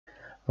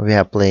We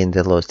are playing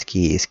the Lost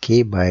Key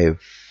Escape by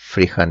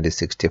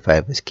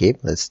 365Escape.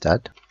 Let's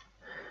start.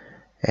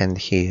 And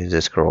here is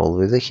the scroll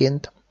with a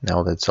hint.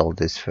 Now let's solve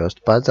this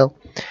first puzzle.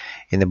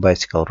 In a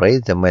bicycle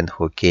race, the man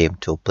who came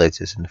 2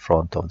 places in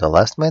front of the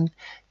last man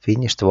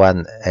finished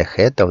 1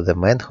 ahead of the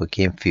man who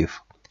came 5th.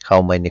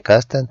 How many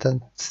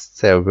contestants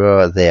there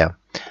were there?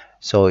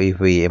 So if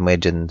we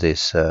imagine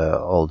this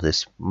all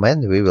this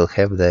men, we will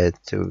have that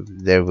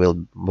there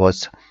will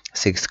was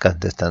 6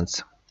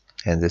 contestants,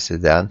 and this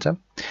is the answer.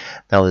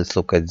 Now let's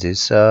look at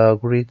this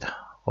grid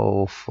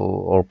of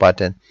or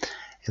pattern,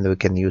 and we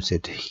can use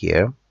it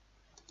here.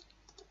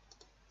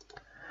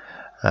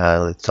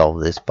 Let's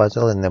solve this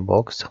puzzle in the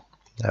box.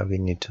 We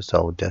need to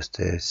solve just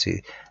a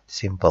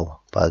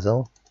simple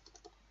puzzle.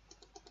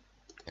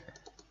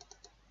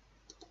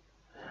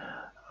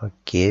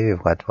 Okay,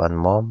 we've got one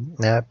more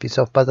piece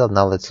of puzzle.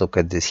 Now let's look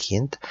at this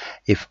hint.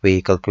 If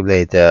we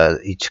calculate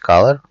each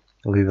color,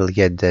 we will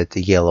get that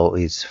yellow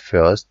is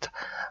first,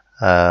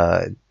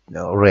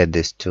 red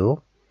is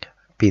 2,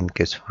 pink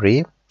is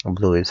 3,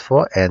 blue is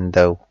 4, and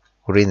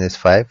green is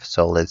 5.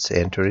 So let's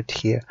enter it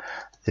here.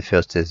 The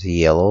first is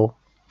yellow,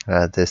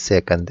 the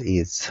second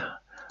is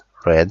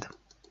red,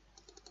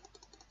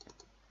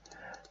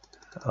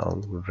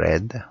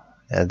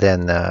 and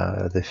then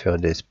the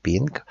third is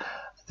pink,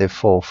 the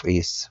fourth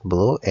is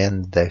blue,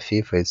 and the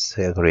fifth is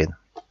green.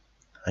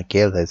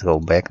 Okay, let's go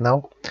back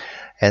now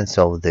and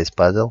solve this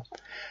puzzle.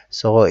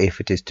 So if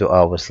it is 2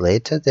 hours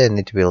later, then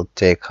it will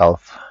take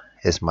half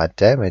as much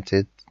time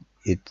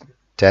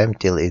time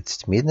till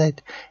it's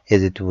midnight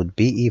as it would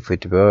be if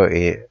it were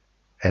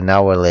an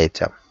hour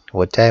later.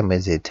 What time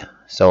is it?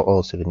 So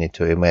also we need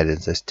to imagine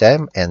this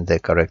time, and the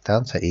correct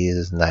answer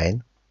is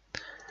 9.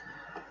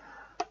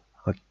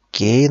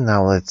 Okay,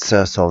 now let's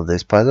solve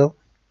this puzzle.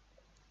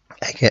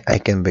 I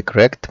can be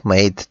correct,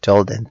 made,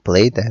 told, and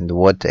played, and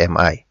what am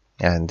I?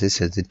 And this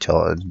is the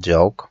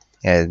joke.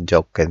 A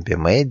joke can be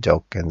made,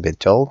 joke can be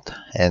told,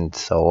 and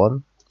so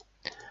on.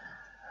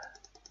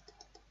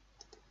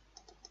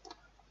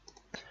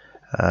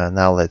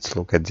 Now let's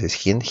look at this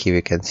hint. Here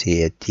we can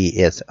see a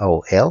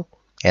TSOL,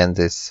 and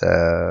this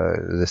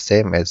the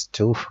same as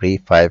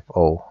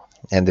 2350.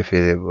 And if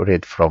we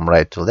read from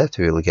right to left,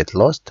 we will get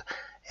lost,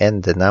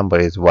 and the number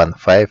is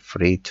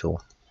 1532.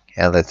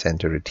 And let's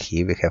enter it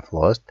here. We have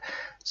lost.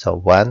 So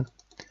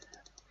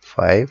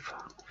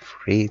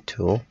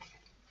 1532.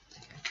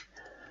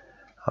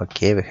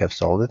 Okay, we have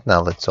solved it.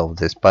 Now let's solve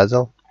this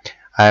puzzle.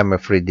 I am a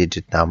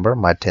 3-digit number.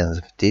 My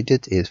 10th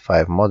digit is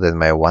 5 more than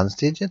my 1st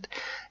digit,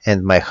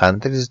 and my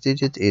 100th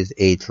digit is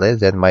 8 less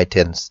than my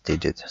 10th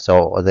digit.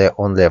 So the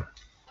only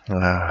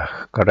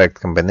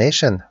correct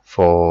combination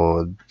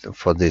for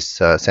this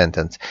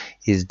sentence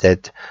is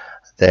that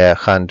the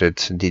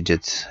 100th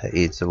digit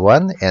is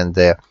 1 and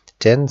the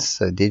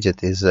 10th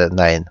digit is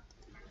 9.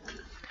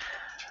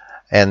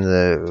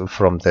 And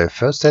from the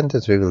first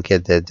sentence we will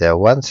get that the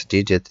 1st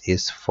digit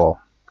is 4.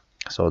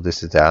 So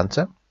this is the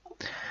answer.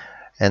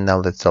 And now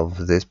let's solve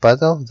this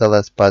puzzle, the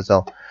last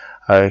puzzle.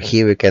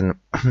 Here we can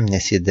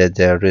see that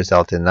the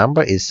resulting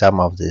number is sum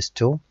of these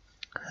two,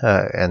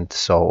 and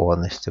so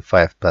on. Is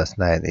 5 plus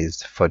 9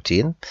 is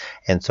 14,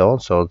 and so on.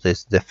 So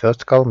this the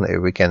first column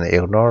we can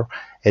ignore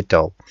at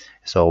all.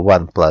 So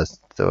 1 plus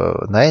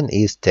 9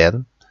 is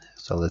 10.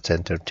 So let's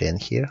enter 10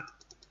 here.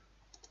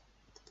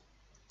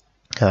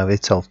 We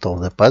solved all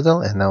the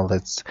puzzle, and now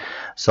let's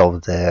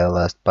solve the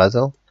last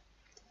puzzle.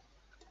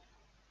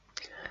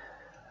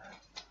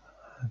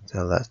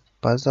 The last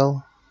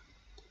puzzle.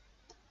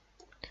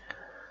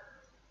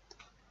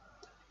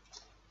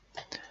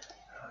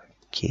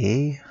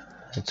 Okay,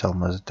 it's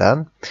almost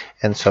done.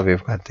 And so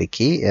we've got the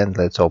key, and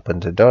let's open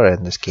the door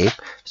and escape.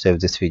 So if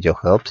this video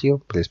helps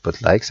you, please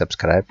put like,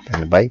 subscribe,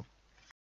 and bye.